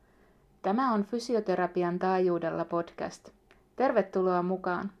Tämä on Fysioterapian taajuudella podcast. Tervetuloa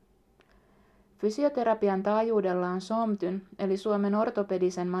mukaan! Fysioterapian taajuudella on SOMTYn eli Suomen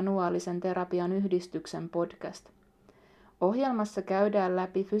ortopedisen manuaalisen terapian yhdistyksen podcast. Ohjelmassa käydään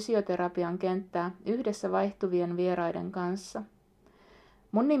läpi fysioterapian kenttää yhdessä vaihtuvien vieraiden kanssa.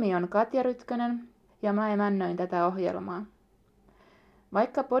 Mun nimi on Katja Rytkönen ja mä emännöin tätä ohjelmaa.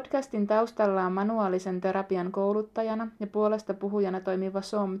 Vaikka podcastin taustalla on manuaalisen terapian kouluttajana ja puolesta puhujana toimiva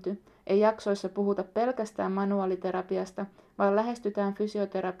SOMTY, ei jaksoissa puhuta pelkästään manuaaliterapiasta, vaan lähestytään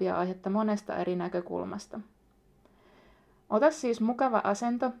fysioterapia-aihetta monesta eri näkökulmasta. Ota siis mukava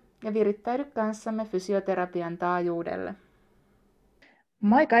asento ja virittäydy kanssamme fysioterapian taajuudelle.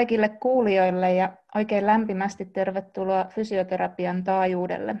 Moi kaikille kuulijoille ja oikein lämpimästi tervetuloa fysioterapian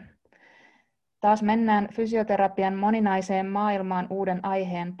taajuudelle. Taas mennään fysioterapian moninaiseen maailmaan uuden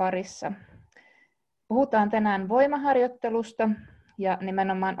aiheen parissa. Puhutaan tänään voimaharjoittelusta ja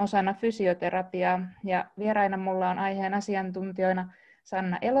nimenomaan osana fysioterapiaa. Ja vieraina mulla on aiheen asiantuntijoina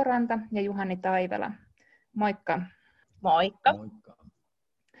Sanna Eloranta ja Juhani Taivela. Moikka! Moikka! Moikka.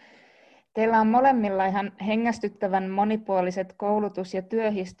 Teillä on molemmilla ihan hengästyttävän monipuoliset koulutus- ja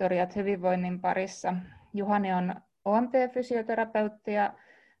työhistoriat hyvinvoinnin parissa. Juhani on OMT-fysioterapeutti ja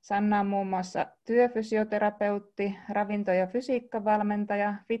Sanna on muun muassa työfysioterapeutti, ravinto- ja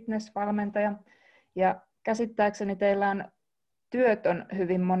fysiikkavalmentaja, fitnessvalmentaja ja käsittääkseni teillä on työt on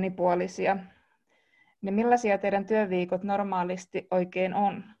hyvin monipuolisia. Niin millaisia teidän työviikot normaalisti oikein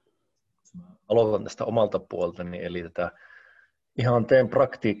on? Aloitan tästä omalta puoltani, eli ihan teen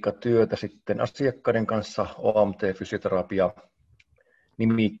praktiikkatyötä sitten asiakkaiden kanssa OMT-fysioterapia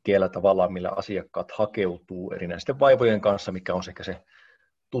nimikkeellä tavallaan, millä asiakkaat hakeutuu erinäisten vaivojen kanssa, mikä on sekä se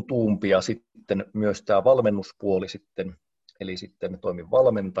tutumpi ja sitten myös tämä valmennuspuoli sitten, eli sitten toimin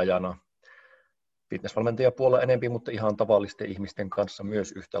valmentajana, fitnessvalmentajapuolella enemmän, mutta ihan tavallisten ihmisten kanssa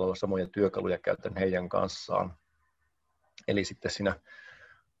myös yhtä lailla samoja työkaluja käytän heidän kanssaan. Eli sitten siinä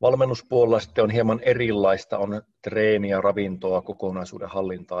valmennuspuolella sitten on hieman erilaista, on treeniä, ravintoa, kokonaisuuden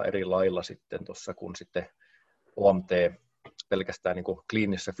hallintaa eri lailla sitten tuossa kuin sitten OMT pelkästään niin kuin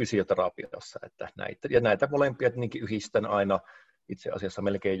kliinisessä fysioterapiassa, että näitä molempia tietenkin yhdistän aina itse asiassa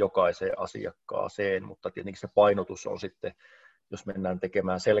melkein jokaiseen asiakkaaseen, mutta tietenkin se painotus on sitten, jos mennään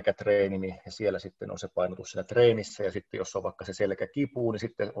tekemään selkätreeni, niin siellä sitten on se painotus siinä treenissä, ja sitten jos on vaikka se selkäkipu, niin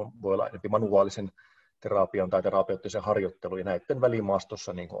sitten voi olla enemmän manuaalisen terapian tai terapeuttisen harjoittelun, ja näiden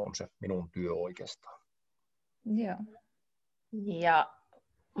välimaastossa niin on se minun työ oikeastaan. Joo. Ja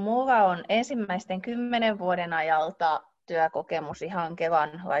mulla on ensimmäisten 10 vuoden ajalta työkokemus ihan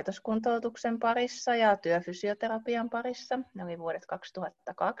Kelan laitoskuntoutuksen parissa ja työfysioterapian parissa. Ne oli vuodet 2002-2012.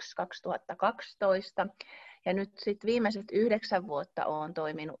 Ja nyt sitten viimeiset 9 vuotta olen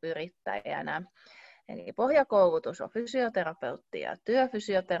toiminut yrittäjänä. Eli pohjakoulutus on fysioterapeutti ja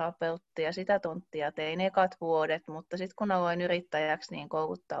työfysioterapeutti ja sitä tonttia tein ekat vuodet, mutta sitten kun aloin yrittäjäksi, niin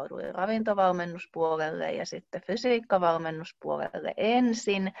kouluttauduin ravintovalmennuspuolelle ja sitten fysiikkavalmennuspuolelle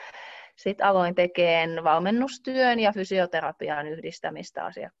ensin. Sitten aloin tekemään valmennustyön ja fysioterapian yhdistämistä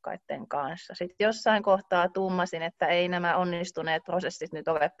asiakkaiden kanssa. Sitten jossain kohtaa tuumasin, että ei nämä onnistuneet prosessit nyt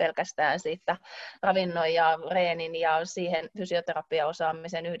ole pelkästään siitä ravinnon ja reenin ja siihen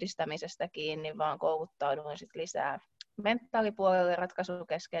fysioterapiaosaamisen yhdistämisestä kiinni, vaan kouluttauduin sitten lisää mentaalipuolelle,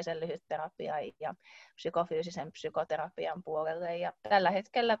 ratkaisukeskeisen lyhytterapian ja psykofyysisen psykoterapian puolelle. Ja tällä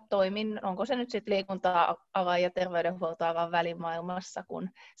hetkellä toimin, onko se nyt sitten liikunta-alan ja terveydenhuoltoalan välimaailmassa, kun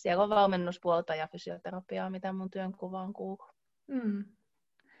siellä on valmennuspuolta ja fysioterapiaa, mitä mun työnkuvaan kuuluu.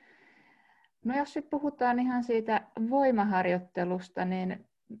 No jos sitten puhutaan ihan siitä voimaharjoittelusta, niin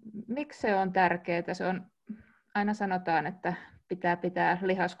miksi se on tärkeää? Se on, aina sanotaan, että pitää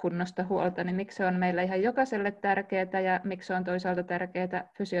lihaskunnosta huolta, niin miksi se on meillä ihan jokaiselle tärkeää ja miksi se on toisaalta tärkeää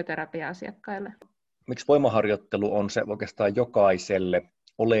fysioterapia-asiakkaille? Miksi voimaharjoittelu on se oikeastaan jokaiselle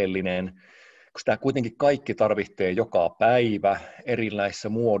oleellinen, kun sitä kuitenkin kaikki tarvitsee joka päivä erilaisissa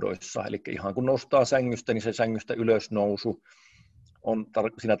muodoissa, eli ihan kun nostaa sängystä, niin se sängystä ylösnousu,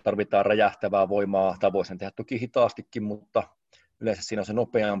 siinä tarvitaan räjähtävää voimaa, tai voi sen tehdä toki hitaastikin, mutta yleensä siinä on se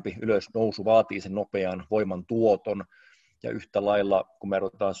nopeampi ylösnousu, vaatii sen nopean voiman tuoton. Ja yhtä lailla, kun me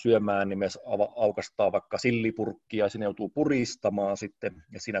ruvetaan syömään, niin me aukaistaan vaikka sillipurkkia ja siinä joutuu puristamaan sitten,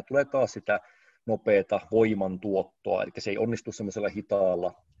 ja siinä tulee taas sitä nopeata voimantuottoa, eli se ei onnistu semmoisella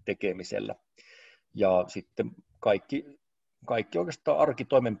hitaalla tekemisellä. Ja sitten kaikki oikeastaan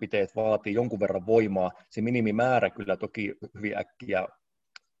arkitoimenpiteet vaatii jonkun verran voimaa. Se minimimäärä kyllä toki hyvin äkkiä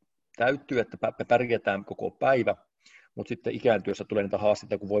täyttyy, että me pärjätään koko päivä, mutta sitten ikääntyessä tulee niitä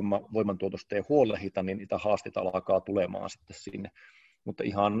haasteita, kun voimantuotosta ei huolehita, niin niitä haasteita alkaa tulemaan sitten sinne. Mutta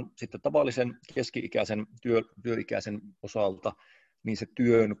ihan sitten tavallisen keski-ikäisen työikäisen osalta niin se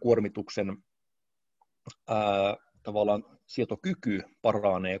työn kuormituksen tavallaan sietokyky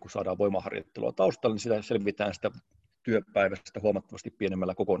paranee, kun saadaan voimaharjoittelua taustalla, niin sitä selvitään sitä työpäivästä huomattavasti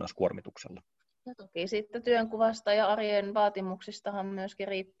pienemmällä kokonaiskuormituksella. Ja toki sitten työnkuvasta ja arjen vaatimuksistahan myöskin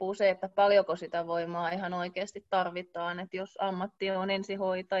riippuu se, että paljonko sitä voimaa ihan oikeasti tarvitaan. Että jos ammatti on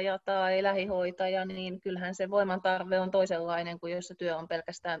ensihoitaja tai lähihoitaja, niin kyllähän se voiman tarve on toisenlainen kuin jos se työ on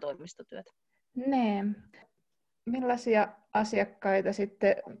pelkästään toimistotyötä. Nee. Millaisia asiakkaita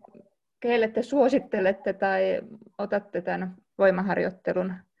sitten, keille te suosittelette tai otatte tämän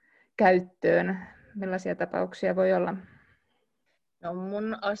voimaharjoittelun käyttöön? Millaisia tapauksia voi olla? No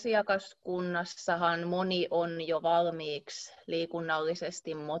mun asiakaskunnassahan moni on jo valmiiksi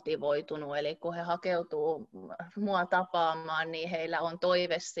liikunnallisesti motivoitunut, eli kun he hakeutuu mua tapaamaan, niin heillä on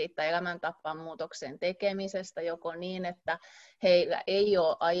toive siitä elämäntapamuutoksen tekemisestä, joko niin, että heillä ei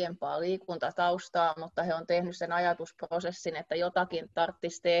ole aiempaa liikuntataustaa, mutta he on tehnyt sen ajatusprosessin, että jotakin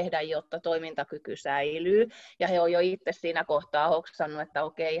tarvitsisi tehdä, jotta toimintakyky säilyy, ja he on jo itse siinä kohtaa hoksannut, että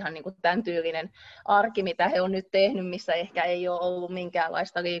okei, ihan niin kuin tämän tyylinen arki, mitä he on nyt tehnyt, missä ehkä ei ole ollut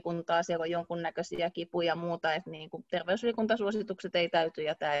minkäänlaista liikuntaa, siellä on jonkunnäköisiä kipuja ja muuta, että niin kuin terveysliikuntasuositukset ei täyty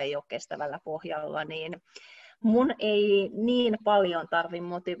ja tämä ei ole kestävällä pohjalla, niin mun ei niin paljon tarvitse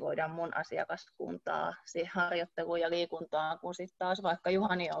motivoida mun asiakaskuntaa siihen harjoitteluun ja liikuntaan, kun sitten taas vaikka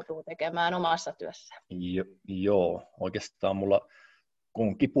Juhani joutuu tekemään omassa työssään. Joo, oikeastaan mulla kun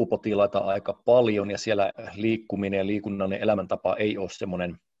on kipupotilaita aika paljon ja siellä liikkuminen ja liikunnallinen elämäntapa ei ole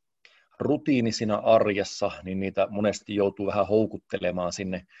semmoinen rutiini siinä arjessa, niin niitä monesti joutuu vähän houkuttelemaan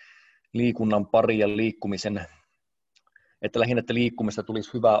sinne liikunnan pariin ja liikkumisen, että lähinnä, että liikkumista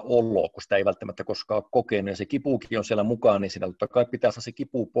tulisi hyvä olo, kun sitä ei välttämättä koskaan kokenut, ja se kipukin on siellä mukaan, niin siinä totta kai pitää saada se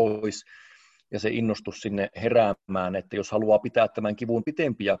kipu pois, ja se innostus sinne heräämään, että jos haluaa pitää tämän kivun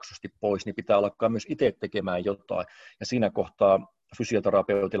pitempijaksoisesti pois, niin pitää alkaa myös itse tekemään jotain, ja siinä kohtaa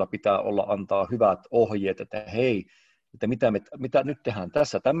fysioterapeutilla pitää antaa hyvät ohjeet, että hei, että mitä nyt tehdään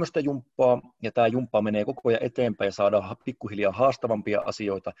tässä tämmöistä jumppaa, ja tämä jumppa menee koko ajan eteenpäin, ja saadaan pikkuhiljaa haastavampia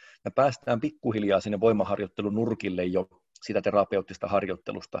asioita, ja päästään pikkuhiljaa sinne voimaharjoittelun nurkille jo sitä terapeuttista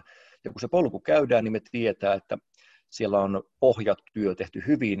harjoittelusta. Ja kun se polku käydään, niin me tiedetään, että siellä on pohjatyö tehty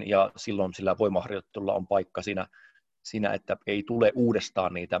hyvin, ja silloin sillä voimaharjoittelulla on paikka siinä, että ei tule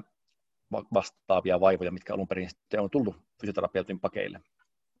uudestaan niitä vastaavia vaivoja, mitkä alun perin on tullut fysioterapeutin pakeille.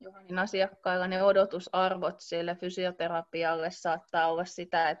 Juhanin asiakkailla ne odotusarvot sille fysioterapialle saattaa olla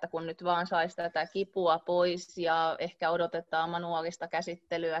sitä, että kun nyt vaan saisi tätä kipua pois ja ehkä odotetaan manuaalista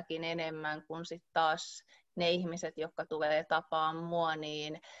käsittelyäkin enemmän kuin sitten taas ne ihmiset, jotka tulee tapaamaan mua,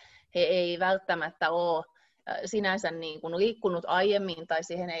 niin he ei välttämättä ole sinänsä niin kuin liikkunut aiemmin tai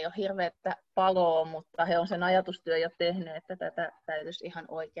siihen ei ole hirveätä paloa, mutta he on sen ajatustyö jo tehnyt, että tätä täytyisi ihan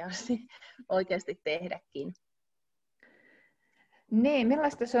oikeasti tehdäkin. Niin,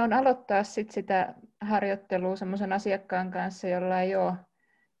 millaista se on aloittaa sitä harjoittelua semmoisen asiakkaan kanssa, jolla ei ole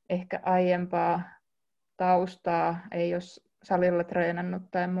ehkä aiempaa taustaa, ei ole salilla treenannut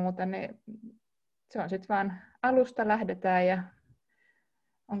tai muuta, niin se on sitten vaan alusta lähdetään ja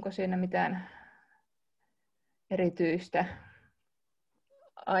onko siinä mitään erityistä?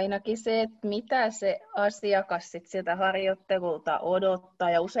 Ainakin se, että mitä se asiakas sit sieltä harjoittelulta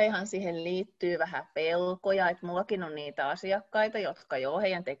odottaa, ja useinhan siihen liittyy vähän pelkoja, että mullakin on niitä asiakkaita, jotka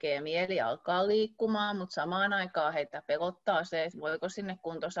heidän tekee mieli alkaa liikkumaan, mutta samaan aikaan heitä pelottaa se, että voiko sinne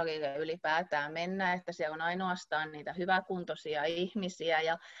kuntosalille ylipäätään mennä, että siellä on ainoastaan niitä hyväkuntoisia ihmisiä,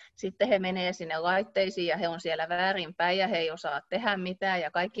 ja sitten he menee sinne laitteisiin, ja he on siellä väärinpäin, ja he ei osaa tehdä mitään,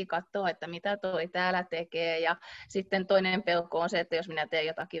 ja kaikki katsoo, että mitä toi täällä tekee, ja sitten toinen pelko on se, että jos minä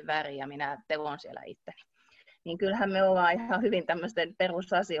teen jotakin väärin ja minä teon siellä itteni. Niin kyllähän me ollaan ihan hyvin tämmöisten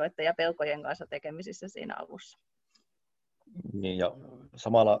perusasioiden ja pelkojen kanssa tekemisissä siinä alussa. Niin, ja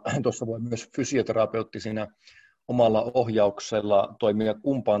samalla tuossa voi myös fysioterapeutti siinä omalla ohjauksella toimia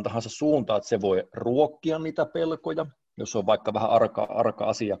kumpaan tahansa suuntaan, että se voi ruokkia niitä pelkoja, jos on vaikka vähän arka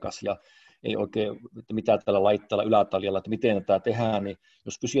asiakas ja ei oikein, että mitä tällä laitteella ylätaljalla, että miten tätä tehdään, niin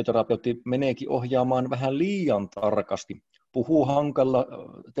jos fysioterapeutti meneekin ohjaamaan vähän liian tarkasti, puhuu hankalla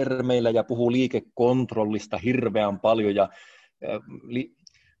termeillä ja puhuu liikekontrollista hirveän paljon ja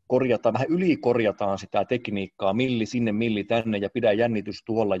vähän ylikorjataan sitä tekniikkaa, milli sinne, milli tänne ja pidä jännitys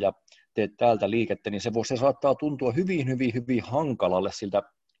tuolla ja teet täältä liikettä, niin se saattaa tuntua hyvin hankalalle siltä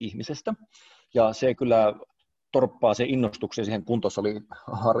ihmisestä ja se kyllä torppaa se innostuksen siihen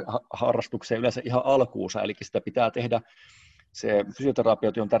kuntosaliharrastukseen yleensä ihan alkuunsa, eli sitä pitää tehdä. Se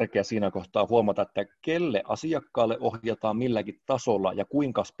fysioterapeutti on tärkeä siinä kohtaa huomata, että kelle asiakkaalle ohjataan milläkin tasolla ja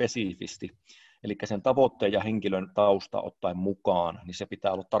kuinka spesifisti. Eli sen tavoitteen ja henkilön tausta ottaen mukaan, niin se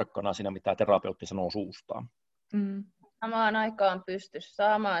pitää olla tarkkana siinä, mitä terapeutti sanoo suustaan. samaan aikaan pystyisi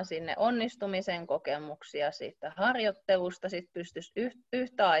saamaan sinne onnistumisen kokemuksia siitä harjoittelusta, sitten pystyisi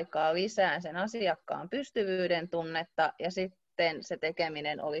yhtä aikaa lisään sen asiakkaan pystyvyyden tunnetta ja sitten se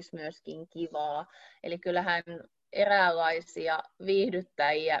tekeminen olisi myöskin kivaa. Eli kyllähän eräänlaisia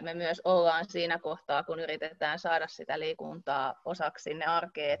viihdyttäjiä me myös ollaan siinä kohtaa, kun yritetään saada sitä liikuntaa osaksi sinne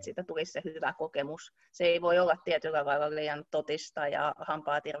arkeen, että siitä tulisi se hyvä kokemus. Se ei voi olla tietyllä lailla liian totista ja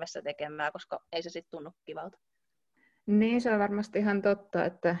hampaa tirvessä tekemään, koska ei se sitten tunnu kivalta. Niin, se on varmasti ihan totta,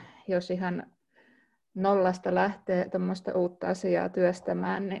 että jos ihan nollasta lähtee tuommoista uutta asiaa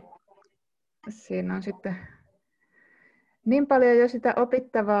työstämään, niin siinä on sitten niin paljon jo sitä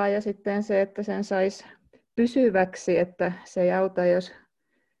opittavaa ja sitten se, että sen saisi pysyväksi, että se ei auta, jos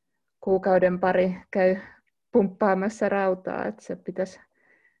kuukauden pari käy pumppaamassa rautaa, että se pitäisi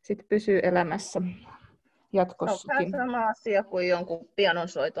sitten pysyä elämässä jatkossakin. Se on sama asia kuin jonkun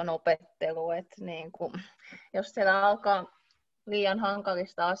pianonsoiton opettelu, että niin kuin, jos siellä alkaa liian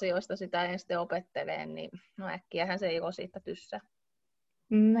hankalista asioista sitä ei sitten opettelee, niin no äkkiähän se ei ole siitä tyssää.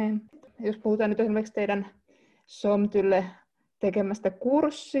 Niin. Jos puhutaan nyt esimerkiksi teidän SOMTYlle tekemästä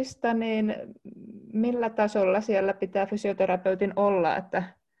kurssista, niin millä tasolla siellä pitää fysioterapeutin olla, että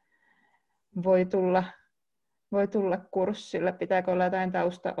voi tulla kurssille? Pitääkö olla jotain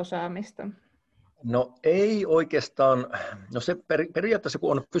taustaosaamista? No ei oikeastaan. No se periaatteessa,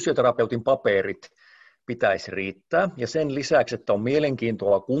 kun on fysioterapeutin paperit, pitäisi riittää. Ja sen lisäksi, että on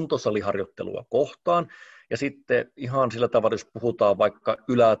mielenkiintoa kuntosaliharjoittelua kohtaan. Ja sitten ihan sillä tavalla, jos puhutaan vaikka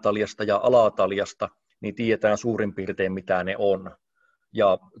ylätaljasta ja alataljasta, niin tiedetään suurin piirtein, mitä ne on.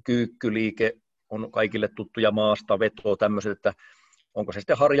 Ja kyykkyliike on kaikille tuttuja maastaveto, tämmöiset, että onko se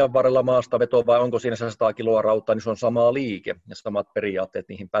sitten harjan varrella maastaveto vai onko siinä 100 kiloa rautaa, niin se on sama liike ja samat periaatteet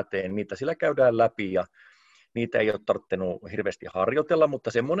niihin pätee. Niitä sillä käydään läpi ja niitä ei ole tarvinnut hirveästi harjoitella,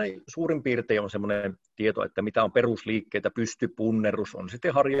 mutta semmoinen suurin piirtein on semmoinen tieto, että mitä on perusliikkeitä, pystypunnerus, on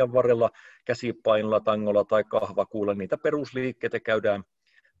sitten harjan varrella, käsipainolla, tangolla tai kahvakuulla, niitä perusliikkeitä käydään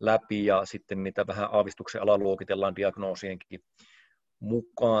läpi ja sitten niitä vähän aavistuksen alaluokitellaan diagnoosienkin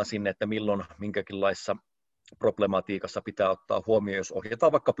mukaan sinne, että milloin minkäkinlaisessa problematiikassa pitää ottaa huomioon, jos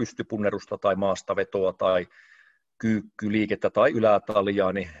ohjataan vaikka pystypunnerusta tai maastavetoa tai kyykkyliikettä tai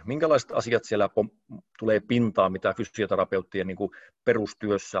ylätaljaa, niin minkälaiset asiat siellä tulee pintaan, mitä fysioterapeuttien niin kuin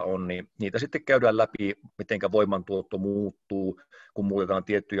perustyössä on, niin niitä sitten käydään läpi, miten voimantuotto muuttuu, kun muutetaan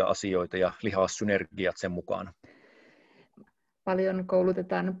tiettyjä asioita ja lihassynergiat sen mukaan. Paljon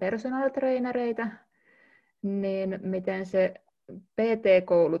koulutetaan personal trainereita, niin miten se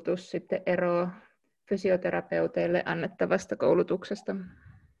PT-koulutus sitten eroaa fysioterapeuteille annettavasta koulutuksesta?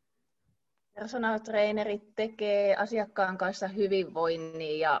 Personal trainerit tekee asiakkaan kanssa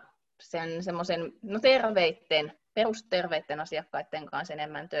hyvinvoinnin ja sen semmoisen perusterveiden asiakkaiden kanssa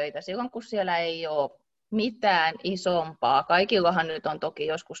enemmän töitä. Silloin kun siellä ei ole mitään isompaa, kaikillahan nyt on toki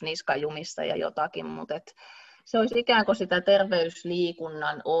joskus niskajumissa ja jotakin, mutta se olisi ikään kuin sitä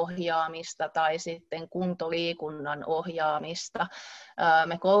terveysliikunnan ohjaamista tai sitten kuntoliikunnan ohjaamista.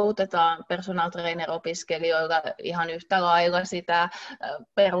 Me koulutetaan personal trainer-opiskelijoilla ihan yhtä lailla sitä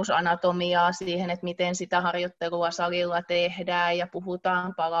perusanatomiaa siihen, että miten sitä harjoittelua salilla tehdään ja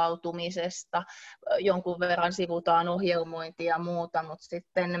puhutaan palautumisesta. Jonkun verran sivutaan ohjelmointia ja muuta, mutta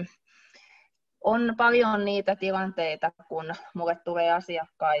sitten on paljon niitä tilanteita, kun mulle tulee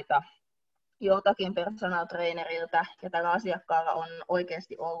asiakkaita jotakin personal trainerilta ja tällä asiakkaalla on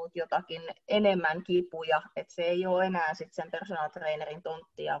oikeasti ollut jotakin enemmän kipuja, että se ei ole enää sit sen personal trainerin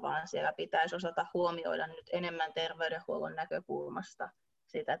tonttia, vaan siellä pitäisi osata huomioida nyt enemmän terveydenhuollon näkökulmasta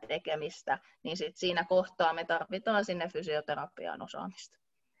sitä tekemistä, niin sit siinä kohtaa me tarvitaan sinne fysioterapian osaamista.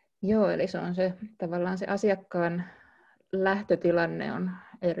 Joo, eli se on se tavallaan se asiakkaan lähtötilanne on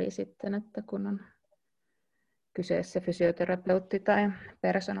eri sitten, että kun on kyseessä fysioterapeutti tai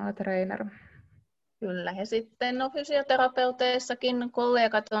personal trainer. Kyllä, ja sitten fysioterapeuteissakin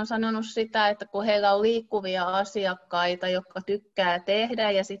kollegat on sanonut sitä, että kun heillä on liikkuvia asiakkaita, jotka tykkää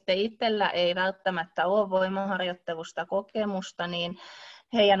tehdä ja sitten itsellä ei välttämättä ole voimaharjoittelusta kokemusta, niin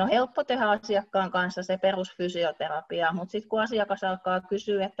heidän on helppo tehdä asiakkaan kanssa se perusfysioterapia, mutta sitten kun asiakas alkaa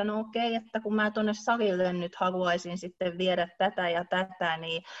kysyä, että no okei, että kun mä tuonne salille nyt haluaisin sitten viedä tätä ja tätä,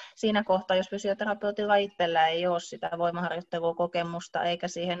 niin siinä kohtaa, jos fysioterapeutilla itsellä ei ole sitä voimaharjoittelukokemusta eikä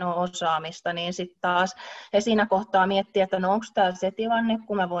siihen ole osaamista, niin sitten taas he siinä kohtaa miettii, että no onko tämä se tilanne,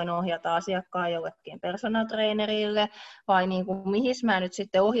 kun mä voin ohjata asiakkaan jollekin personal trainerille, vai niin kuin, mihin mä nyt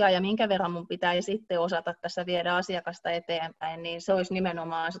sitten ohjaan ja minkä verran mun pitää sitten osata tässä viedä asiakasta eteenpäin, niin se olisi nimenomaan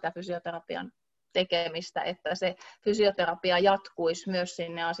sitä fysioterapian tekemistä, että se fysioterapia jatkuisi myös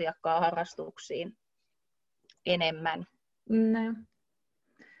sinne asiakkaan harrastuksiin enemmän. No.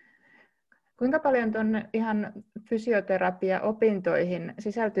 Kuinka paljon tuonne ihan fysioterapia-opintoihin,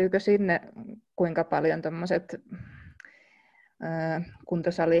 sisältyykö sinne kuinka paljon tuommoiset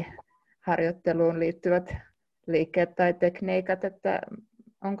kuntosaliharjoitteluun liittyvät liikkeet tai tekniikat, että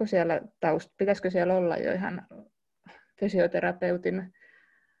onko siellä pitäisikö siellä olla jo ihan fysioterapeutin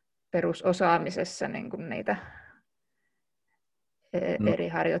perusosaamisessa niin kuin niitä eri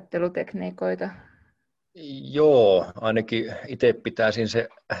harjoittelutekniikoita? Joo, ainakin itse pitäisin se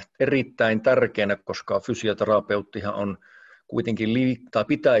erittäin tärkeänä, koska fysioterapeuttihan on kuitenkin, tai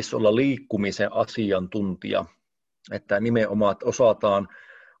pitäisi olla liikkumisen asiantuntija, että nimenomaan osataan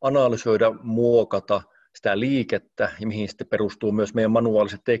analysoida, muokata sitä liikettä, ja mihin sitten perustuu myös meidän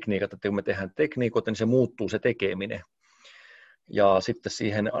manuaaliset tekniikat, että kun me tehdään tekniikoita, niin se muuttuu se tekeminen. Ja sitten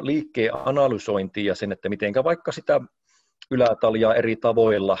siihen liikkeen analysointiin ja sen, että mitenkä vaikka sitä ylätaljaa eri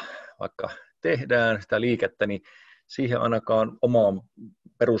tavoilla vaikka tehdään sitä liikettä, niin siihen ainakaan omaan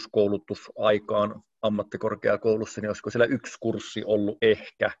peruskoulutusaikaan ammattikorkeakoulussa, niin olisiko siellä 1 kurssi ollut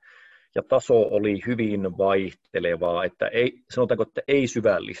ehkä, ja taso oli hyvin vaihtelevaa, että ei, sanotaanko, että ei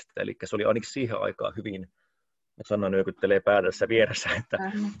syvällistä, eli se oli ainakin siihen aikaan hyvin, Sanna nyökyttelee päätässä vieressä, että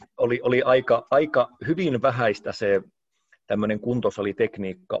oli aika hyvin vähäistä se tämmöinen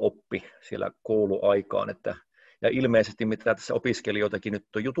kuntosalitekniikka-oppi siellä kouluaikaan, ja ilmeisesti mitä tässä opiskelijoitakin nyt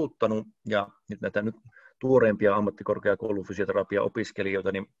on jututtanut, ja nyt näitä nyt tuoreempia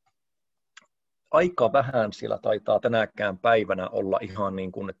ammattikorkeakoulufysioterapiaopiskelijoita, niin aika vähän siellä taitaa tänäkään päivänä olla ihan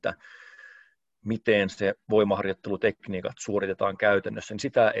niin kuin, että miten se voimaharjoittelutekniikat suoritetaan käytännössä, niin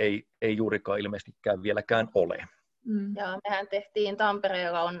sitä ei juurikaan ilmeisestikään vieläkään ole. Ja mehän tehtiin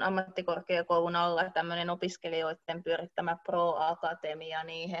Tampereella on ammattikorkeakoulun alla tämmöinen opiskelijoiden pyörittämä Pro-akatemia,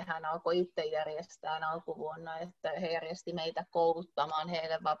 niin hehän alkoi itse järjestää alkuvuonna, että he järjesti meitä kouluttamaan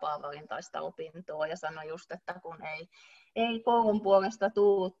heille vapaa-valintaista opintoa ja sanoi just, että kun ei koulun puolesta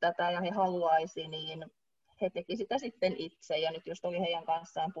tullut tätä ja he haluaisi, niin he teki sitä sitten itse, ja nyt just oli heidän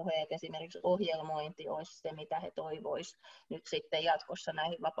kanssaan puhe, että esimerkiksi ohjelmointi olisi se, mitä he toivoisivat nyt sitten jatkossa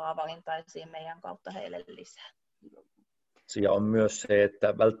näihin vapaa-valintaisiin meidän kautta heille lisää. Ja on myös se,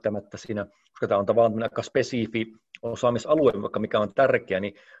 että välttämättä siinä, koska tämä on tavallaan aika spesifi osaamisalue, vaikka mikä on tärkeä,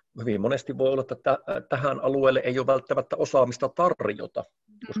 niin hyvin monesti voi olla, että tähän alueelle ei ole välttämättä osaamista tarjota,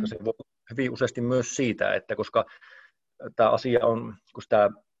 koska se voi hyvin useasti myös siitä, että koska tämä asia on, kun sitä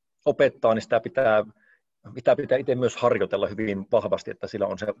opettaa, niin sitä pitää itse myös harjoitella hyvin vahvasti, että sillä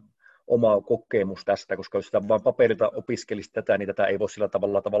on se oma kokemus tästä, koska jos sitä vain paperilta opiskelisi tätä, niin tätä ei voi sillä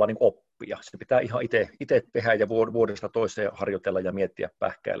tavalla niin oppia. Se pitää ihan itse tehdä ja vuodesta toiseen harjoitella ja miettiä,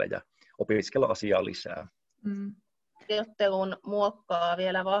 pähkäillä ja opiskella asiaa lisää. Harjoittelun muokkaa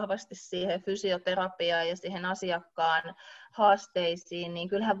vielä vahvasti siihen fysioterapiaan ja siihen asiakkaan haasteisiin, niin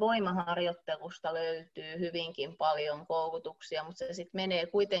kyllähän voimaharjoittelusta löytyy hyvinkin paljon koulutuksia, mutta se sitten menee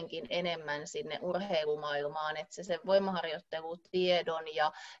kuitenkin enemmän sinne urheilumaailmaan, että se voimaharjoittelutiedon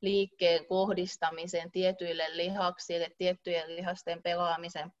ja liikkeen kohdistamisen tietyille lihaksille, tiettyjen lihasten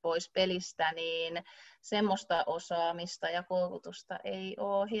pelaamisen pois pelistä, niin semmoista osaamista ja koulutusta ei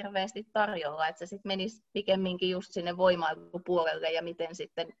ole hirveästi tarjolla, että se sitten menisi pikemminkin just sinne voimailupuolelle ja miten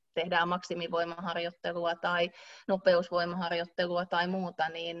sitten tehdään maksimivoimaharjoittelua tai nopeusvoimaharjoittelua tai muuta,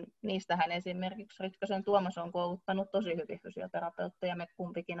 niin niistähän esimerkiksi Rytkösen Tuomas on kouluttanut tosi hyvin fysioterapeutteja, me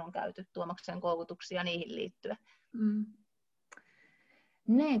kumpikin on käyty Tuomaksen koulutuksia niihin liittyen.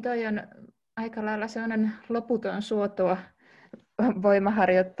 Niin, toi on aika lailla sellainen loputon suotua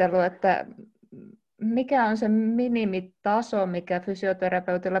voimaharjoittelu, että mikä on se minimitaso, mikä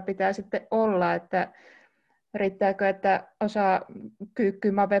fysioterapeutilla pitää sitten olla, että riittääkö, että osaa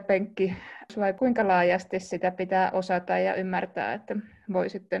kyykky, mave, penkki, vai kuinka laajasti sitä pitää osata ja ymmärtää, että voi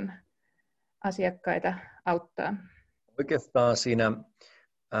sitten asiakkaita auttaa? Oikeastaan siinä,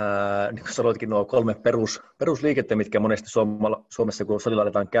 niin kuin sanoitkin, nuo 3 perusliikettä, mitkä monesti Suomessa, kun salilla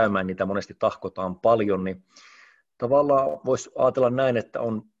aletaan käymään, niitä monesti tahkotaan paljon, niin tavallaan voisi ajatella näin, että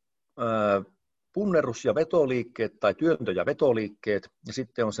on punnerus- ja vetoliikkeet tai työntö- ja vetoliikkeet, ja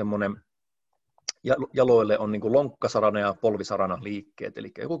sitten on semmoinen, jaloille on niin kuin lonkkasarana ja polvisarana liikkeet,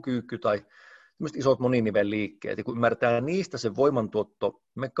 eli joku kyykky tai isot moninivelliikkeet, ja kun ymmärtää niistä se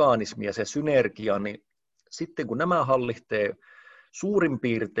voimantuottomekanismi ja se synergia, niin sitten kun nämä hallitsee suurin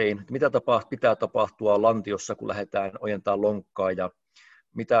piirtein, mitä pitää tapahtua lantiossa, kun lähdetään ojentamaan lonkkaa, ja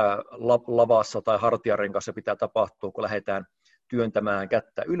mitä lavassa tai hartiarenkaassa pitää tapahtua, kun lähdetään työntämään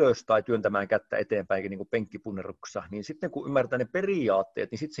kättä ylös tai työntämään kättä eteenpäin niin kuin penkkipunneruksessa, niin sitten kun ymmärtää ne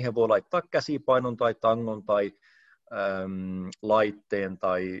periaatteet, niin sitten siihen voi laittaa käsipainon tai tangon tai laitteen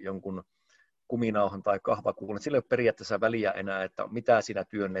tai jonkun kuminauhan tai kahvakuulun. Sillä ei ole periaatteessa väliä enää, että mitä siinä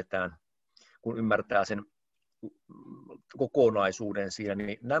työnnetään, kun ymmärtää sen kokonaisuuden siinä,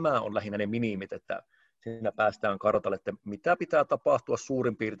 niin nämä on lähinnä ne minimit, että siinä päästään kartalle, että mitä pitää tapahtua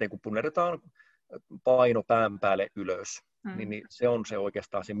suurin piirtein, kun punneretaan paino pään päälle ylös. Niin se on se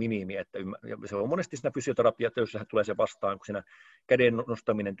oikeastaan se minimi, että se on monesti siinä fysioterapiatyössä tulee se vastaan, kun siinä käden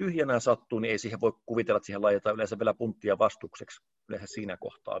nostaminen tyhjänään sattuu, niin ei siihen voi kuvitella, että siihen laitetaan yleensä vielä punttia vastukseksi yleensä siinä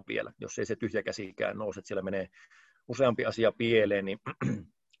kohtaa vielä. Jos ei se tyhjä käsikään nouse, että siellä menee useampi asia pieleen, niin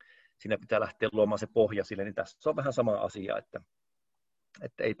siinä pitää lähteä luomaan se pohja sille, niin tässä on vähän sama asia, että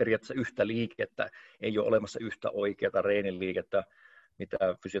ei periaatteessa yhtä liikettä, ei ole olemassa yhtä oikeaa reenin liikettä, mitä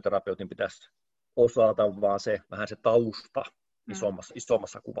fysioterapeutin pitäisi osata, vaan vähän se tausta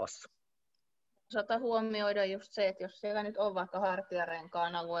isommassa kuvassa. Osata huomioida just se, että jos siellä nyt on vaikka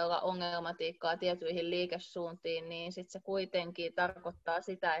hartiarenkaan alueella ongelmatiikkaa tiettyihin liikesuuntiin, niin sitten se kuitenkin tarkoittaa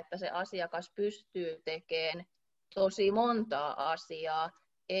sitä, että se asiakas pystyy tekemään tosi montaa asiaa,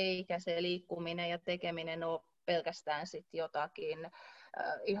 eikä se liikkuminen ja tekeminen ole pelkästään sit jotakin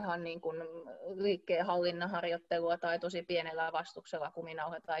ihan niin kuin liikkeenhallinnan harjoittelua tai tosi pienellä vastuksella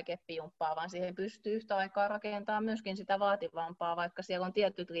kuminauhe tai keppijumppaa, vaan siihen pystyy yhtä aikaa rakentamaan myöskin sitä vaativampaa, vaikka siellä on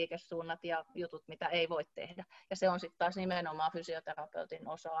tietyt liikesuunnat ja jutut, mitä ei voi tehdä. Ja se on sitten taas nimenomaan fysioterapeutin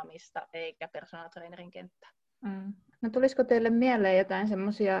osaamista, eikä personal trainerin kenttää. No tulisiko teille mieleen jotain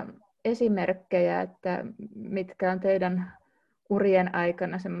semmoisia esimerkkejä, että mitkä on teidän urien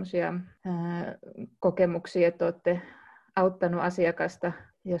aikana semmoisia kokemuksia, että olette auttanut asiakasta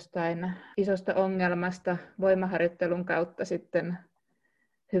jostain isosta ongelmasta voimaharjoittelun kautta sitten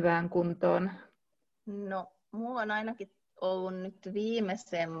hyvään kuntoon? No, mulla on ainakin ollut nyt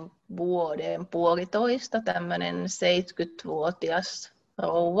viimeisen vuoden puolitoista tämmöinen 70-vuotias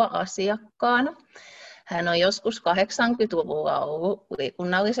rouva asiakkaana. Hän on joskus 80-luvulla ollut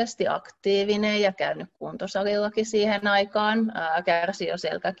liikunnallisesti aktiivinen ja käynyt kuntosalillakin siihen aikaan. Kärsi jo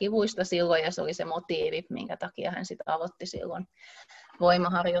selkäkivuista silloin ja se oli se motiivi, minkä takia hän sitten aloitti silloin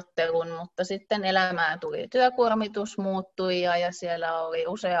voimaharjoittelun. Mutta sitten elämään tuli työkuormitus, muuttui ja siellä oli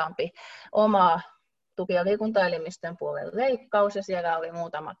useampi oma tuki- ja liikuntaelimistön puolen leikkaus ja siellä oli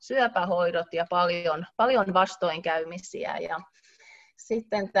muutamat syöpähoidot ja paljon vastoinkäymisiä.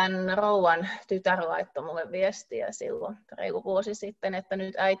 Sitten tämän rouvan tytär laittoi mulle viestiä silloin reilu vuosi sitten, että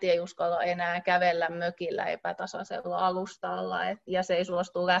nyt äiti ei uskalla enää kävellä mökillä epätasaisella alustalla ja se ei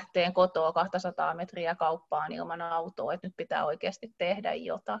suostu lähteen kotoa 200 metriä kauppaan ilman autoa, että nyt pitää oikeasti tehdä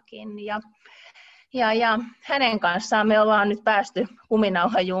jotakin. Ja hänen kanssaan me ollaan nyt päästy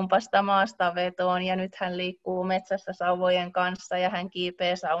kuminauhajumpasta maastavetoon ja nyt hän liikkuu metsässä sauvojen kanssa ja hän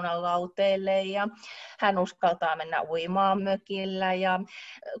kiipee saunan lauteille ja hän uskaltaa mennä uimaan mökillä ja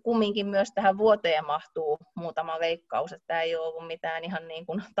kumminkin myös tähän vuoteen mahtuu muutama leikkaus, että ei ole ollut mitään ihan niin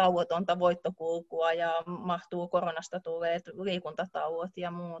kuin tauotonta voittokulkua ja mahtuu koronasta tulleet liikuntatauot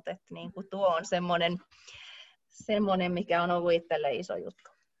ja muut, että niin kuin tuo on semmoinen, mikä on ollut itselle iso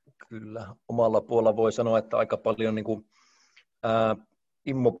juttu. Kyllä. Omalla puolella voi sanoa, että aika paljon niin kuin,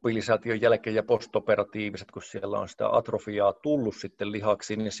 immobilisaation jälkeen ja postoperatiiviset, kun siellä on sitä atrofiaa tullut sitten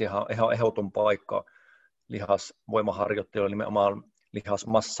lihaksi, niin se on ihan ehdoton paikka lihasvoimaharjoittelu, nimenomaan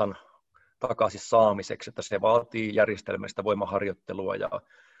lihasmassan takaisin saamiseksi, että se vaatii järjestelmällistä voimaharjoittelua ja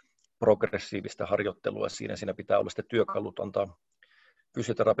progressiivista harjoittelua. Siinä pitää olla sitten työkalut antaa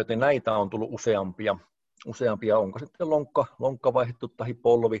fysioterapeutin. Näitä on tullut useampia, onko sitten lonkka vaihdettu tai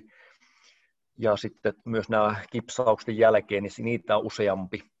polvi, ja sitten myös nämä kipsausten jälkeen, niin niitä on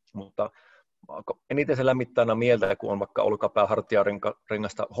useampi, mutta eniten se lämmittää aina mieltä, kun on vaikka olkapää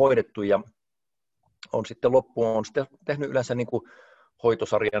hartiarengasta hoidettu, ja on sitten loppuun on sitten tehnyt yleensä niin kuin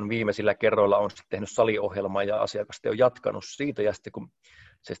hoitosarjan viimeisillä kerroilla on sitten tehnyt saliohjelmaa, ja asiakas on jatkanut siitä, ja sitten kun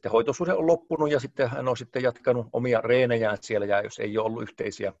se sitten hoitosuhde on loppunut, ja sitten hän on sitten jatkanut omia reenejään siellä, ja jos ei ole ollut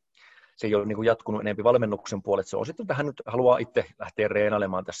yhteisiä, se ei ole niin kuin jatkunut enemmän valmennuksen puolelle, se on sitten, että hän nyt haluaa itse lähteä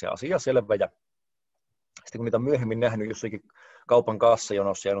reenailemaan tässä asia selvä. Ja sitten kun niitä on myöhemmin nähnyt jossakin kaupan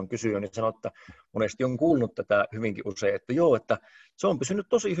kassajonossa ja on kysynyt, niin sanoo, että monesti on kuullut tätä hyvinkin usein, että joo, että se on pysynyt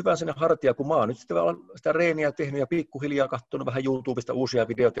tosi hyvän sinne hartia, kun mä oon nyt sitten sitä reeniä tehnyt ja pikkuhiljaa katsonut vähän YouTubesta uusia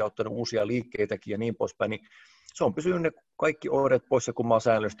videoita ja ottanut uusia liikkeitäkin ja niin poispäin, niin se on pysynyt ne kaikki oireet poissa, kun mä oon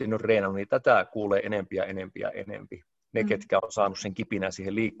säännöllisesti nyt reenannut, niin tätä kuulee enempi. Ne, ketkä on saanut sen kipinän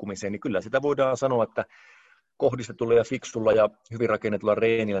siihen liikkumiseen, niin kyllä sitä voidaan sanoa, että kohdistetulla ja fiksulla ja hyvin rakennetulla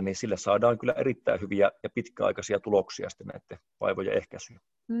reenillä, niin sillä saadaan kyllä erittäin hyviä ja pitkäaikaisia tuloksia sitten näiden vaivojen ehkäisyyn.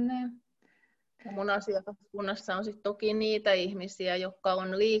 Mun asiakaskunnassa on sitten toki niitä ihmisiä, jotka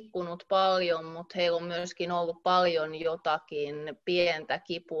on liikkunut paljon, mutta heillä on myöskin ollut paljon jotakin pientä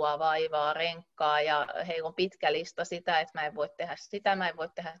kipua, vaivaa, renkkaa ja heillä on pitkä lista sitä, että mä en voi tehdä sitä, mä en voi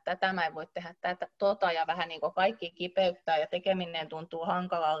tehdä tätä, mä en voi tehdä tätä, ja vähän niin kuin kaikki kipeyttää ja tekeminen tuntuu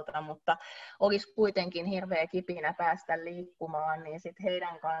hankalalta, mutta olisi kuitenkin hirveä kipinä päästä liikkumaan, niin sitten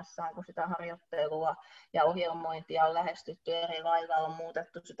heidän kanssaan, kun sitä harjoittelua ja ohjelmointia on lähestytty eri lailla, on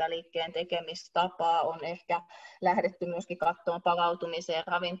muutettu sitä liikkeen tekemistapaa, on ehkä lähdetty myöskin katsomaan palautumiseen,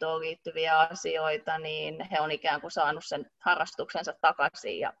 ravintoon liittyviä asioita, niin he on ikään kuin saanut sen harrastuksensa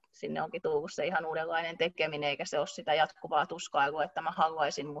takaisin ja sinne onkin tullut se ihan uudenlainen tekeminen, eikä se ole sitä jatkuvaa tuskailua, että mä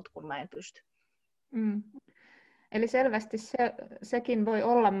haluaisin, mutta kun mä en pysty. Mm. Eli selvästi sekin voi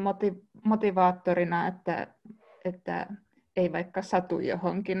olla motivaattorina, että ei vaikka satu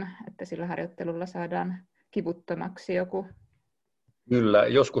johonkin, että sillä harjoittelulla saadaan kivuttomaksi joku. Kyllä,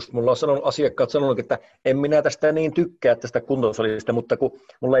 joskus mulla on asiakkaat sanonut, että en minä tästä niin tykkää tästä kuntosalista, mutta kun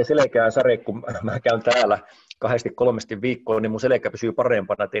mulla ei selkää säre, kun mä käyn täällä 2-3 viikkoon, niin mun selkä pysyy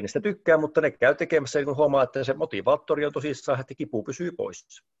parempana, että ei niistä tykkää, mutta ne käy tekemässä, kun huomaa, että se motivaattori on tosissaan, että kipu pysyy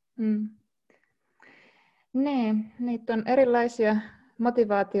pois. Mm. Niin, niitä on erilaisia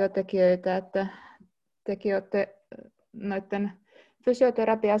motivaatiotekijöitä, että tekin olette noiden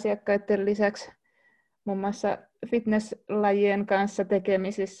fysioterapia-asiakkaiden lisäksi muun muassa fitnesslajien kanssa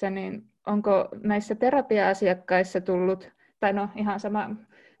tekemisissä, niin onko näissä terapia-asiakkaissa tullut, tai no ihan sama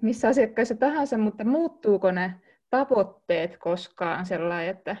missä asiakkaissa tahansa, mutta muuttuuko ne tavoitteet koskaan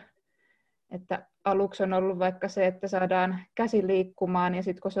sellainen, että aluksi on ollut vaikka se, että saadaan käsi liikkumaan, ja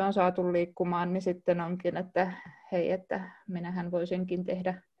sitten kun se on saatu liikkumaan, niin sitten onkin, että hei, että minähän voisinkin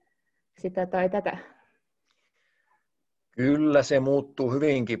tehdä sitä tai tätä. Kyllä se muuttuu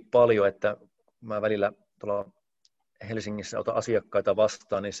hyvinkin paljon, että mä välillä tuolla Helsingissä otan asiakkaita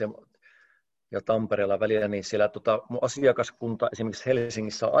vastaan, niin se, ja Tampereella välillä, niin siellä mun asiakaskunta esimerkiksi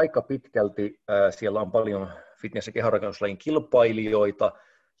Helsingissä on aika pitkälti, siellä on paljon fitness- ja kehonrakennuslajin kilpailijoita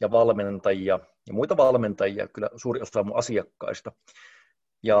ja valmentajia ja muita valmentajia, kyllä suuri osa mun asiakkaista.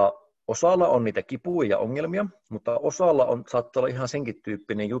 Ja osalla on niitä kipuja ja ongelmia, mutta osalla saattaa olla ihan senkin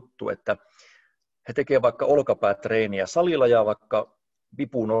tyyppinen juttu, että he tekevät vaikka olkapäätreeniä salilla ja vaikka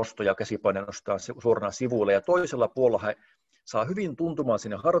vipunosto ja käsipaine nostaa suorana sivuille, ja toisella puolella he saa hyvin tuntumaan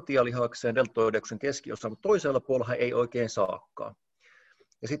sinne hartialihakseen, deltoideksen keskiosaan, mutta toisella puolella he ei oikein saakaan.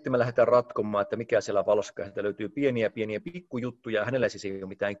 Ja sitten me lähdetään ratkomaan, että mikä siellä valskaa, että löytyy pieniä pikkujuttuja, hänellä siis ei ole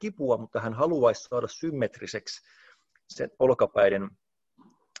mitään kipua, mutta hän haluaisi saada symmetriseksi sen olkapäiden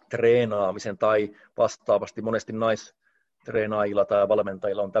treenaamisen, tai vastaavasti monesti naistreenaajilla tai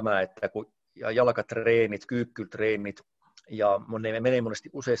valmentajilla on tämä, että kun jalkatreenit, kyykkytreenit, ja ne menee monesti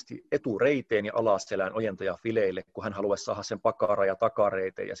useasti etureiteen ja alaselään ojentajafileille, kun hän haluaisi saada sen pakara- ja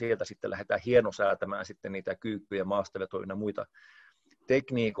takareiteen, ja sieltä sitten lähdetään hienosäätämään sitten niitä kyykkyjä, maastavetoja ja muita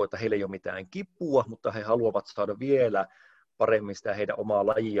tekniikoita. Heillä ei ole mitään kipua, mutta he haluavat saada vielä paremmin sitä heidän omaa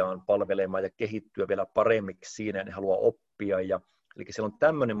lajiaan palvelemaan ja kehittyä vielä paremmiksi siinä, ja ne haluaa oppia. Eli siellä on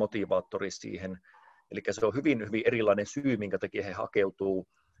tämmöinen motivaattori siihen, eli se on hyvin, hyvin erilainen syy, minkä takia he hakeutuu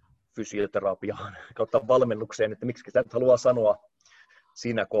fysioterapiaan kautta valmennukseen, että miksi sitä haluaa sanoa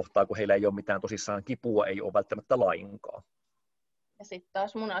siinä kohtaa, kun heillä ei ole mitään tosissaan kipua, ei ole välttämättä lainkaan. Ja sitten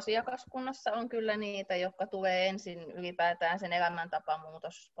taas mun asiakaskunnassa on kyllä niitä, jotka tulee ensin ylipäätään sen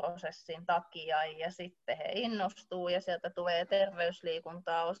elämäntapamuutosprosessin takia, ja sitten he innostuu, ja sieltä tulee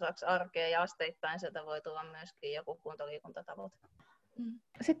terveysliikuntaa osaksi arkea, ja asteittain sieltä voi tulla myöskin joku kuntoliikuntatavoite.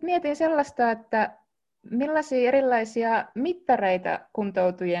 Sitten mietin sellaista, että millaisia erilaisia mittareita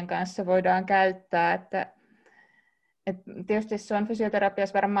kuntoutujien kanssa voidaan käyttää, että tietysti se on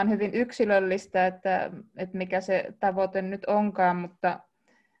fysioterapiassa varmaan hyvin yksilöllistä, että mikä se tavoite nyt onkaan, mutta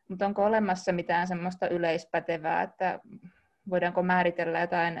onko olemassa mitään semmoista yleispätevää, että voidaanko määritellä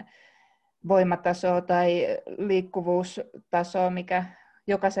jotain voimatasoa tai liikkuvuustasoa, mikä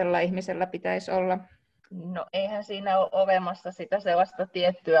jokaisella ihmisellä pitäisi olla? No eihän siinä ole olemassa sitä sellaista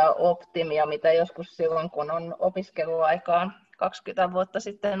tiettyä optimia, mitä joskus silloin, kun on opiskeluaikaan 20 vuotta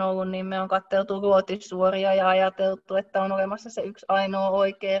sitten ollut, niin me on katseltu luotisuoria ja ajateltu, että on olemassa se yksi ainoa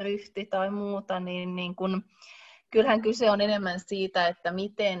oikea ryhti tai muuta, niin kyllähän kyse on enemmän siitä, että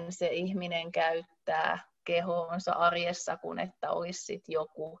miten se ihminen käyttää kehoonsa arjessa, kun että olisi sit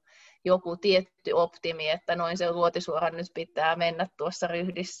joku tietty optimi, että noin se luotisuora nyt pitää mennä tuossa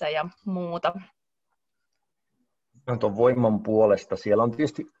ryhdissä ja muuta. Tuon voiman puolesta siellä on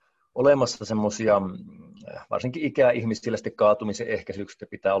tietysti olemassa semmoisia, varsinkin ikäihmisillä sitten kaatumisen ehkäisyksi, että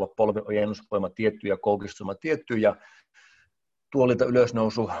pitää olla polven ojennusvoima tietty ja koukistusvoima tietty, ja tuolilta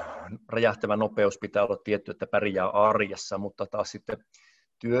ylösnousu, räjähtävä nopeus pitää olla tietty, että pärjää arjessa, mutta taas sitten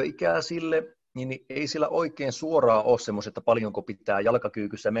työikäisille niin ei sillä oikein suoraan ole semmoista, että paljonko pitää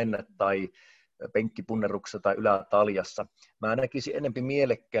jalkakyykyssä mennä tai penkkipunneruksessa tai ylätaljassa. Mä näkisin enemmän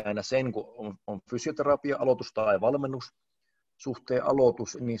mielekkäänä sen, kun on fysioterapia-aloitus tai valmennussuhteen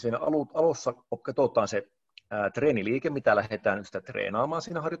aloitus, niin siinä alussa katsotaan se treeniliike, mitä lähdetään sitä treenaamaan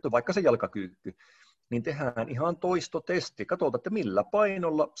siinä harjoittelussa, vaikka se jalkakyykky, niin tehdään ihan toistotesti. Katsotaan, että millä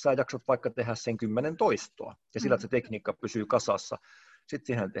painolla sä jaksat vaikka tehdä sen 10 toistoa, ja sillä, että se tekniikka pysyy kasassa. Sitten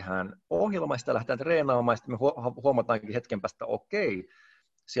siihen tehdään ohjelma, ja sitä lähdetään treenaamaan, ja sitten me huomataankin hetken päästä, okei,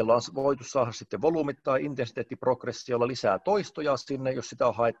 siellä on voitu saada sitten volyymi- tai intensiteettiprogressiolla lisää toistoja sinne, jos sitä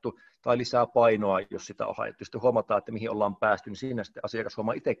on haettu, tai lisää painoa, jos sitä on haettu. Sitten huomataan, että mihin ollaan päästy, niin siinä sitten asiakas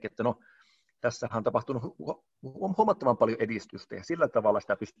huomaa itsekin, että no, tässähän on tapahtunut huomattavan paljon edistystä, ja sillä tavalla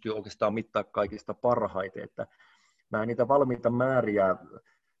sitä pystyy oikeastaan mittaamaan kaikista parhaiten, että mä en niitä valmiita määriä,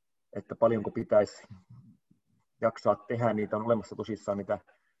 että paljonko pitäisi jaksaa tehdä, niitä on olemassa tosissaan niitä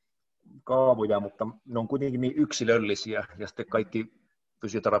kaavoja, mutta ne on kuitenkin niin yksilöllisiä, ja sitten kaikki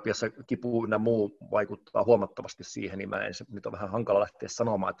fysioterapiassa kipu ja muu vaikuttaa huomattavasti siihen, niin nyt on vähän hankala lähteä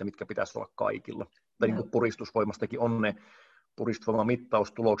sanomaan, että mitkä pitäisi olla kaikilla. Tai niin kuin puristusvoimastakin on ne puristusvoiman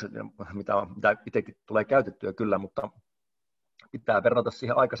mittaustulokset, mitä itsekin tulee käytettyä kyllä, mutta pitää verrata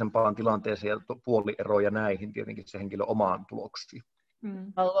siihen aikaisempaan tilanteeseen ja puolieroja näihin tietenkin se henkilön omaan tuloksiin.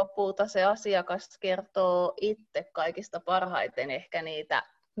 Lopulta se asiakas kertoo itse kaikista parhaiten ehkä niitä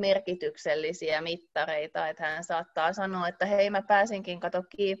merkityksellisiä mittareita, että hän saattaa sanoa, että hei, mä pääsinkin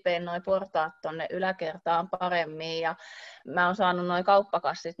kiipeen noi portaat tonne yläkertaan paremmin ja mä oon saanut noi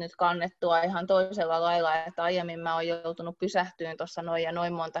kauppakassit nyt kannettua ihan toisella lailla, että aiemmin mä oon joutunut pysähtyyn tuossa noin ja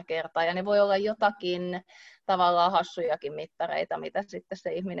noin monta kertaa ja ne voi olla jotakin tavallaan hassujakin mittareita, mitä sitten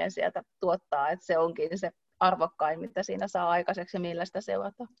se ihminen sieltä tuottaa, että se onkin se arvokkain, mitä siinä saa aikaiseksi ja millä sitä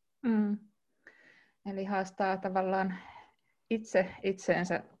seurataan. Eli haastaa tavallaan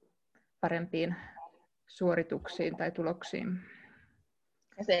itseensä parempiin suorituksiin tai tuloksiin.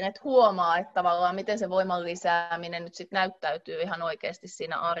 Ja sen, että huomaa, että tavallaan miten se voiman lisääminen nyt sit näyttäytyy ihan oikeasti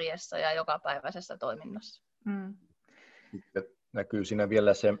siinä arjessa ja jokapäiväisessä toiminnassa. Sitten näkyy siinä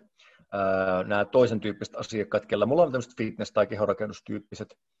vielä se, nämä toisen tyyppiset asiakkaat, kellä mulla on tämmöiset fitness- tai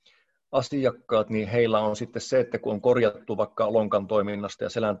kehorakennustyyppiset asiakkaat, niin heillä on sitten se, että kun on korjattu vaikka lonkan toiminnasta ja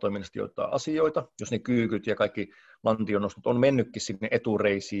selän toiminnasta joitain asioita, jos ne kyykyt ja kaikki lantionostot on mennytkin sinne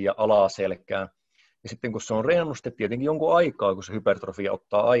etureisiin ja alaselkään, ja sitten kun se on reenannut sitten tietenkin jonkun aikaa, kun se hypertrofia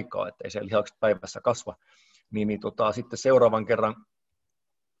ottaa aikaa, että ei se lihakset päivässä kasva, niin sitten seuraavan kerran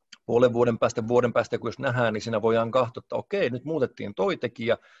puolen vuoden päästä, kun jos nähdään, niin siinä voidaan katsoa, että okei, nyt muutettiin toi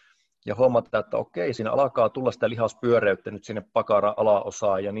tekijä, ja huomata, että okei, siinä alkaa tulla sitä lihaspyöreyttä nyt sinne pakaran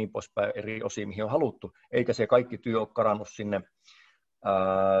alaosaan ja niin poispäin eri osiin, mihin on haluttu, eikä se kaikki työ ole karannut sinne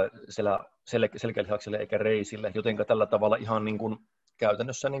selkälihakselle eikä reisille, jotenka tällä tavalla ihan niin kuin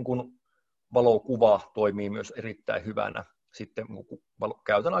käytännössä niin kuin valokuva toimii myös erittäin hyvänä. Sitten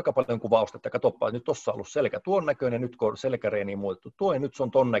käytän aika paljon kuvausta, että katsoppa, että nyt tuossa on ollut selkä tuon näköinen, nyt kun on selkäreeniin muutettu tuo, ja nyt se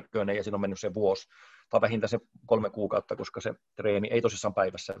on ton näköinen, ja siinä on mennyt se vuosi, tai vähintään se 3 kuukautta, koska se treeni ei tosissaan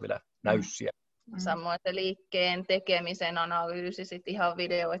päivässä vielä näy siellä. Samoin se liikkeen tekemisen analyysi sit ihan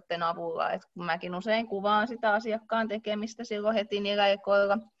videoiden avulla, että kun mäkin usein kuvaan sitä asiakkaan tekemistä silloin heti niillä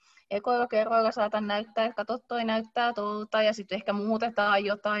ekoilla kerroilla saatan näyttää, että kato, toi näyttää tuolta, ja sitten ehkä muutetaan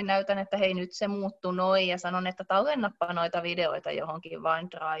jotain, näytän, että hei, nyt se muuttui noin, ja sanon, että tallennappa noita videoita johonkin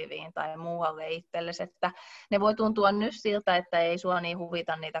OneDriveen tai muualle itsellesi, että ne voi tuntua nyt siltä, että ei sua niin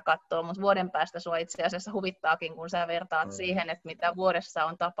huvita niitä katsoa, mutta vuoden päästä sua itse asiassa huvittaakin, kun sä vertaat siihen, että mitä vuodessa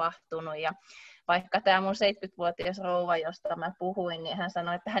on tapahtunut, ja vaikka tämä mun 70-vuotias rouva, josta mä puhuin, niin hän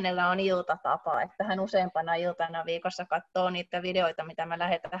sanoi, että hänellä on iltatapa, että hän useampana iltana viikossa katsoo niitä videoita, mitä mä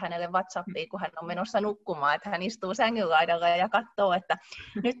lähetän hänelle WhatsAppiin, kun hän on menossa nukkumaan, että hän istuu sängyn laidalla ja katsoo, että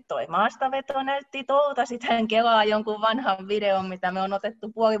nyt toi maastaveto näytti tuolta, sitten hän kelaa jonkun vanhan videon, mitä me on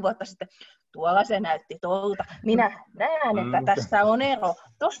otettu puoli vuotta sitten, tuolla se näytti tuolta. Minä näen, että tässä on ero.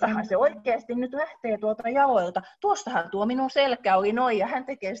 Tuostahan se oikeasti nyt lähtee tuolta jaloilta. Tuostahan tuo minun selkä oli noin, ja hän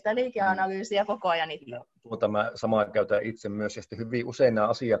tekee sitä liikeanalyysiä koko ajan. Tuota mä samaa käytän itse myös, ja sitten hyvin usein nämä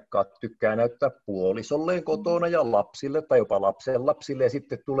asiakkaat tykkää näyttää puolisolleen kotona ja lapsille, tai jopa lapsille, ja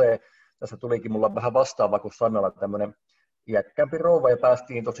sitten tässä tulikin mulla vähän vastaava kuin Sannalla tämmöinen iäkkäämpi rouva, ja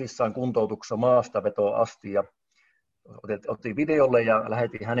päästiin tosissaan kuntoutuksessa maastavetoon asti, ja otin videolle ja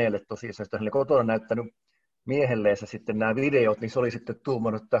lähetin hänelle tosiaan, että hänelle kotona näyttänyt miehelleensä sitten nämä videot, niin se oli sitten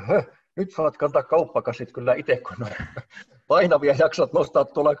tuumannut, että nyt saat kantaa kauppakassit kyllä itse, kun painavia jaksot nostaa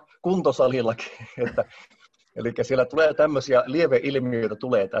tuolla kuntosalillakin. Eli siellä tulee tämmöisiä lieveilmiöitä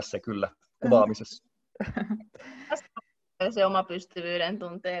tulee tässä kyllä kuvaamisessa. se oma pystyvyyden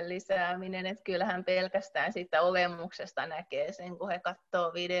tunteen lisääminen, että kyllähän pelkästään siitä olemuksesta näkee sen, kun he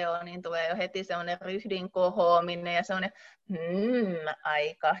katsoo videoa, niin tulee jo heti sellainen ryhdin kohoaminen ja sellainen,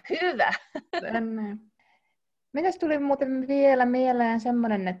 aika hyvä. Mitäs tuli muuten vielä mieleen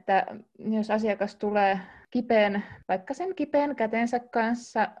semmoinen, että jos asiakas tulee vaikka sen kipeän kätensä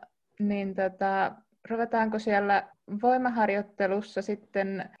kanssa, niin ruvetaanko siellä voimaharjoittelussa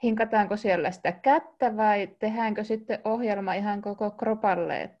sitten, hinkataanko siellä sitä kättä vai tehdäänkö sitten ohjelma ihan koko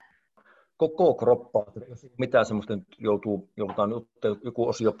kropalle? Koko kroppaa. Jos mitään semmoista joudutaan joku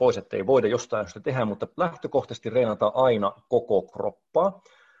osio pois, että ei voida jostain sitä tehdä, mutta lähtökohtaisesti reenataan aina koko kroppaa.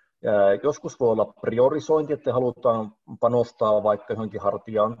 Joskus voi olla priorisointi, että halutaan panostaa vaikka johonkin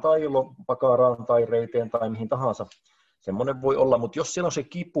hartiaan tai pakaraan tai reiteen tai mihin tahansa. Semmoinen voi olla, mutta jos siellä on se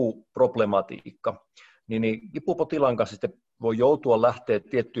kipuproblematiikka, niin kipupotilaan kanssa sitten voi joutua lähteä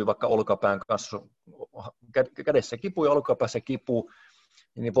tiettyyn vaikka olkapään kanssa, kädessä kipu ja olkapäässä kipu,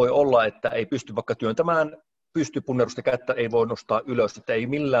 niin voi olla, että ei pysty vaikka työntämään pystypunnerusta kättä, ei voi nostaa ylös, että ei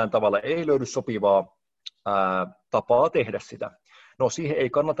millään tavalla ei löydy sopivaa tapaa tehdä sitä. No siihen ei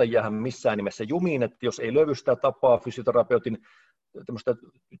kannata jäädä missään nimessä jumiin, että jos ei löydy sitä tapaa fysioterapeutin tämmöistä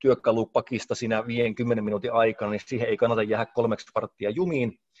työkalupakista siinä 5-10 minuutin aikana, niin siihen ei kannata jäädä 3 varttia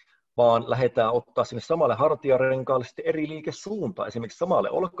jumiin, vaan lähdetään ottaa sinne samalle hartiarenkaalle sitten eri liikesuuntaan. Esimerkiksi samalle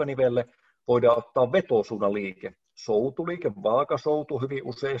olkanivelle voidaan ottaa vetosuunnan liike, soutuliike, vaakasoutu, hyvin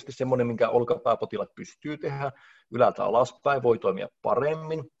useasti semmoinen, minkä olkapääpotilaat pystyy tehdä, ylältä alaspäin voi toimia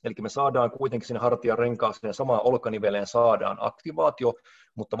paremmin, eli me saadaan kuitenkin sinne hartiarenkaaseen samaan olkaniveleen saadaan aktivaatio,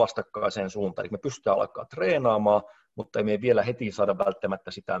 mutta vastakkaiseen suuntaan, eli me pystytään alkaa treenaamaan, mutta ei me vielä heti saada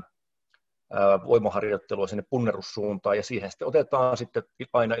välttämättä sitä voimaharjoittelua sinne punnerussuuntaan, ja siihen sitten otetaan sitten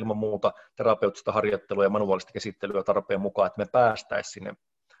aina ilman muuta terapeuttista harjoittelua ja manuaalista käsittelyä tarpeen mukaan, että me päästäisiin sinne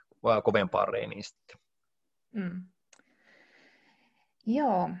kovempaan reeniin sitten.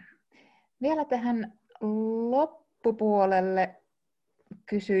 Joo. Vielä tähän loppupuolelle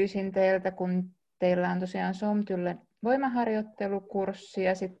kysyisin teiltä, kun teillä on tosiaan Somtylle voimaharjoittelukurssi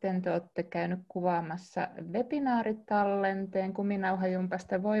ja sitten te olette käynyt kuvaamassa webinaaritallenteen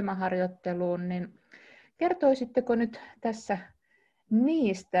kuminauhajumpasta voimaharjoitteluun, niin kertoisitteko nyt tässä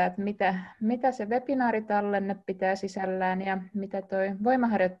niistä, että mitä se webinaaritallenne pitää sisällään ja mitä tuo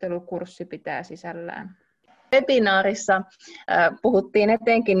voimaharjoittelukurssi pitää sisällään? Webinaarissa puhuttiin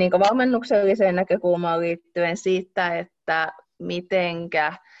etenkin niin kuin valmennukselliseen näkökulmaan liittyen siitä, että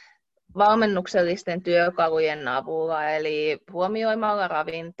mitenkä valmennuksellisten työkalujen avulla, eli huomioimalla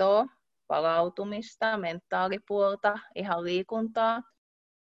ravintoa, palautumista, mentaalipuolta, ihan liikuntaa,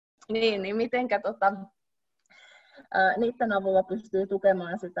 niin mitenkä niiden avulla pystyy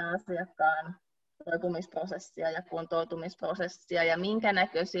tukemaan sitä asiakkaan toipumisprosessia ja kuntoutumisprosessia ja minkä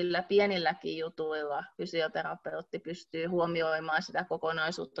näköisillä pienilläkin jutuilla fysioterapeutti pystyy huomioimaan sitä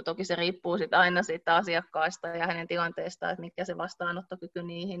kokonaisuutta. Toki se riippuu sit aina siitä asiakkaasta ja hänen tilanteestaan, että mikä se vastaanottokyky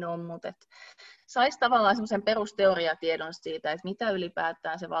niihin on, mutta saisi tavallaan semmoisen perusteoriatiedon siitä, että mitä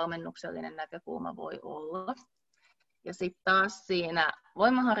ylipäätään se valmennuksellinen näkökulma voi olla. Ja sitten taas siinä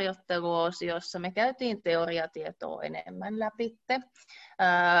voimaharjoitteluosiossa me käytiin teoriatietoa enemmän läpitte.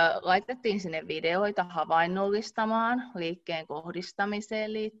 Laitettiin sinne videoita havainnollistamaan liikkeen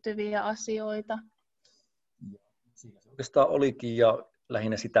kohdistamiseen liittyviä asioita. Siinä se oikeastaan olikin ja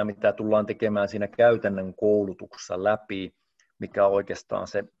lähinnä sitä, mitä tullaan tekemään siinä käytännön koulutuksessa läpi, mikä on oikeastaan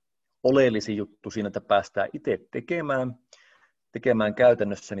se oleellisin juttu siinä, että päästään itse tekemään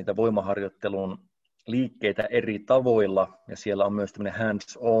käytännössä niitä voimaharjoittelun liikkeitä eri tavoilla, ja siellä on myös tämmöinen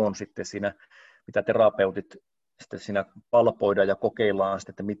hands-on sitten siinä, mitä terapeutit sitten siinä palpoidaan ja kokeillaan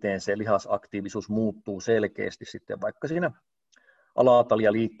sitten, että miten se lihasaktiivisuus muuttuu selkeästi sitten vaikka siinä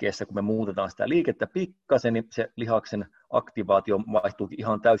alataljaliikkeessä, kun me muutetaan sitä liikettä pikkasen, niin se lihaksen aktivaatio vaihtuukin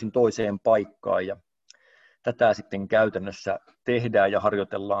ihan täysin toiseen paikkaan, ja tätä sitten käytännössä tehdään ja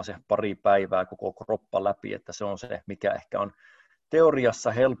harjoitellaan se pari päivää koko kroppa läpi, että se on se, mikä ehkä on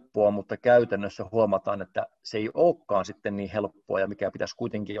teoriassa helppoa, mutta käytännössä huomataan, että se ei olekaan sitten niin helppoa ja mikä pitäisi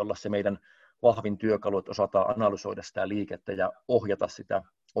kuitenkin olla se meidän vahvin työkalu, että osataan analysoida sitä liikettä ja ohjata sitä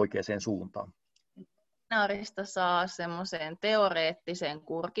oikeaan suuntaan. Webinaarista saa semmoisen teoreettisen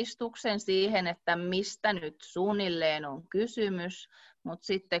kurkistuksen siihen, että mistä nyt suunnilleen on kysymys, mutta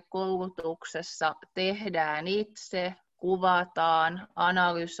sitten koulutuksessa tehdään itse, kuvataan,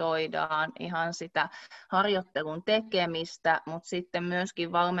 analysoidaan ihan sitä harjoittelun tekemistä, mutta sitten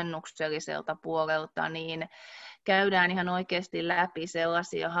myöskin valmennukselliselta puolelta niin käydään ihan oikeasti läpi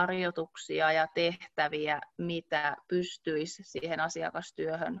sellaisia harjoituksia ja tehtäviä, mitä pystyisi siihen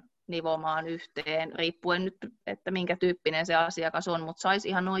asiakastyöhön nivomaan yhteen, riippuen nyt, että minkä tyyppinen se asiakas on, mutta saisi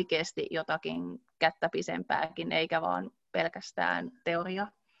ihan oikeasti jotakin kättä pisempääkin, eikä vaan pelkästään teoria.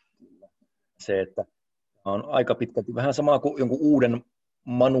 Se, että on aika pitkälti vähän sama kuin jonkun uuden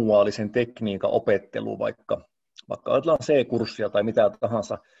manuaalisen tekniikan opettelu, vaikka ajatellaan C-kurssia tai mitä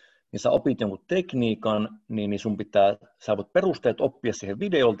tahansa, niin sä opit jonkun tekniikan, niin sä voit perusteet oppia siihen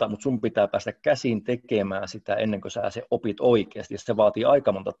videolta, mutta sun pitää päästä käsin tekemään sitä ennen kuin sä se opit oikeasti. Se vaatii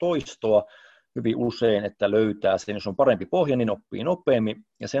aika monta toistoa hyvin usein, että löytää sen. Jos on parempi pohja, niin oppii nopeammin.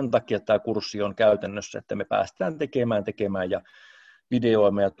 Ja sen takia tämä kurssi on käytännössä, että me päästään tekemään ja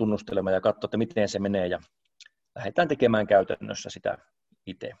videoimaan ja tunnustelemaan ja katsoa, että miten se menee. Ja lähdetään tekemään käytännössä sitä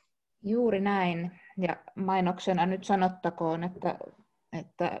itse. Juuri näin. Ja mainoksena nyt sanottakoon, että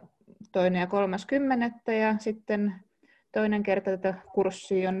 2. ja 3.10. ja sitten toinen kerta tätä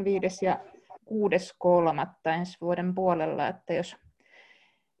kurssia on 5. ja 6.3. ensi vuoden puolella. Että jos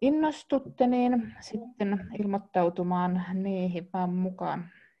innostutte, niin sitten ilmoittautumaan niihin vaan mukaan.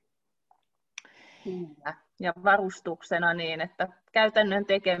 Ja varustuksena niin, että käytännön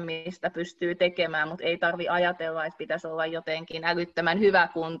tekemistä pystyy tekemään, mutta ei tarvitse ajatella, että pitäisi olla jotenkin älyttömän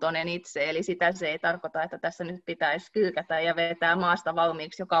hyväkuntoinen itse. Eli sitä se ei tarkoita, että tässä nyt pitäisi kyykätä ja vetää maasta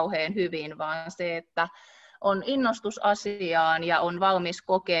valmiiksi jo kauhean hyvin, vaan se, että on innostus asiaan ja on valmis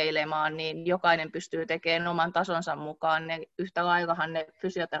kokeilemaan, niin jokainen pystyy tekemään oman tasonsa mukaan. Yhtä laillahan ne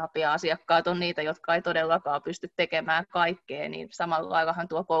fysioterapia-asiakkaat on niitä, jotka ei todellakaan pysty tekemään kaikkea, niin samalla laillahan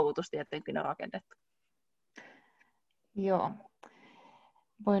tuo koulutus tietenkin on rakennettu. Joo,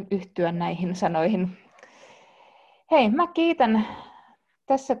 voin yhtyä näihin sanoihin. Hei, mä kiitän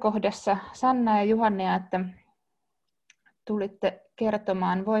tässä kohdassa Sanna ja Juhania, että tulitte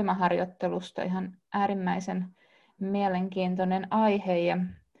kertomaan voimaharjoittelusta. Ihan äärimmäisen mielenkiintoinen aihe ja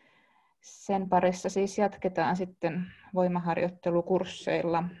sen parissa siis jatketaan sitten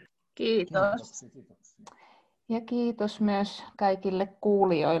voimaharjoittelukursseilla. Kiitos. Ja kiitos myös kaikille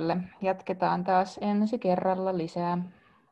kuulijoille. Jatketaan taas ensi kerralla lisää.